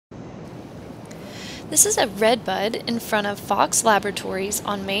This is a redbud in front of Fox Laboratories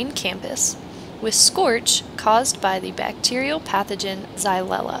on main campus with scorch caused by the bacterial pathogen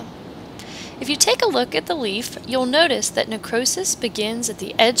Xylella. If you take a look at the leaf, you'll notice that necrosis begins at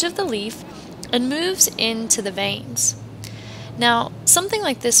the edge of the leaf and moves into the veins. Now, something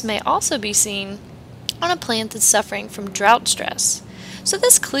like this may also be seen on a plant that's suffering from drought stress. So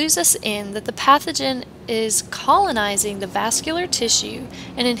this clues us in that the pathogen is colonizing the vascular tissue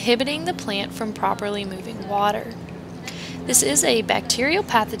and inhibiting the plant from properly moving water. This is a bacterial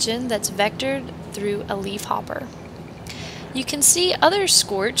pathogen that's vectored through a leafhopper. You can see other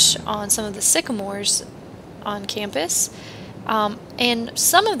scorch on some of the sycamores on campus, and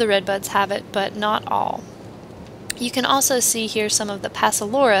some of the redbuds have it, but not all. You can also see here some of the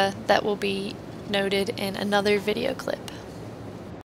Passiflora that will be noted in another video clip.